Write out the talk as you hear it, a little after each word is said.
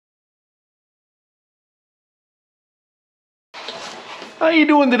How you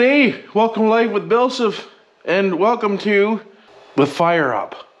doing today? Welcome to Life with BillSiff, and welcome to The Fire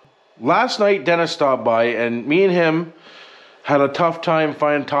Up. Last night Dennis stopped by and me and him had a tough time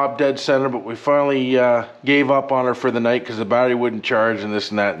finding top dead center, but we finally gave up on her for the night because the battery wouldn't charge and this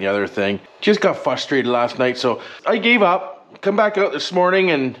and that and the other thing. Just got frustrated last night, so I gave up. Come back out this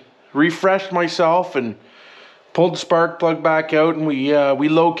morning and refreshed myself and pulled the spark plug back out, and we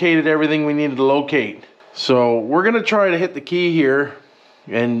located everything we needed to locate. So we're gonna try to hit the key here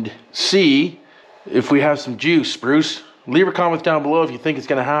and see if we have some juice. Bruce, leave a comment down below if you think it's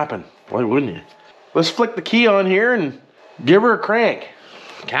gonna happen. Why wouldn't you? Let's flick the key on here and give her a crank.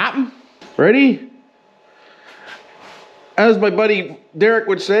 Captain, ready? As my buddy Derek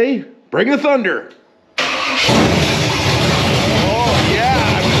would say, bring the thunder. Oh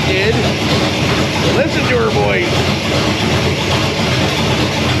yeah, we did. Listen to her, boys.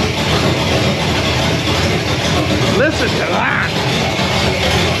 Listen to that.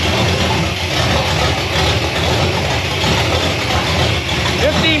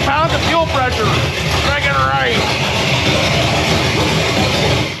 15 pounds of fuel pressure. Second right.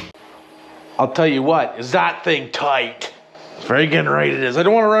 I'll tell you what, is that thing tight? Friggin' right it is. I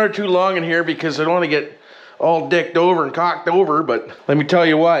don't want to run her too long in here because I don't want to get all dicked over and cocked over, but let me tell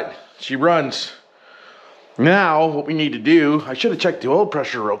you what, she runs. Now, what we need to do, I should have checked the oil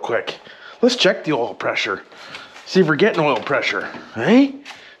pressure real quick. Let's check the oil pressure. See if we're getting oil pressure, hey?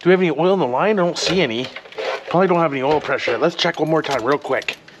 Do we have any oil in the line? I don't see any. Probably don't have any oil pressure. Let's check one more time real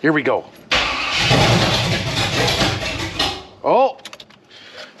quick. Here we go. Oh,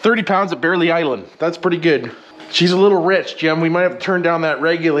 30 pounds at Barely Island. That's pretty good. She's a little rich, Jim. We might have to turn down that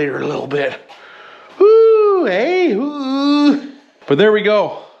regulator a little bit. Woo, hey, woo. But there we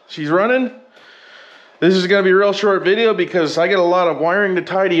go. She's running. This is gonna be a real short video because I got a lot of wiring to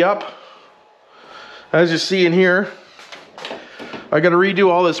tidy up. As you see in here, I gotta redo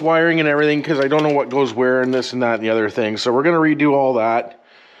all this wiring and everything because I don't know what goes where and this and that and the other thing. So we're gonna redo all that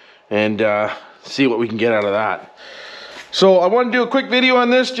and see what we can get out of that. So I want to do a quick video on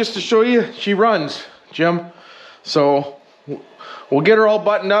this just to show you she runs, Jim. So we'll get her all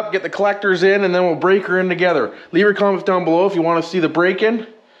buttoned up, get the collectors in, and then we'll break her in together. Leave your comments down below if you want to see the break-in,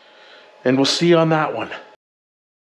 and we'll see you on that one.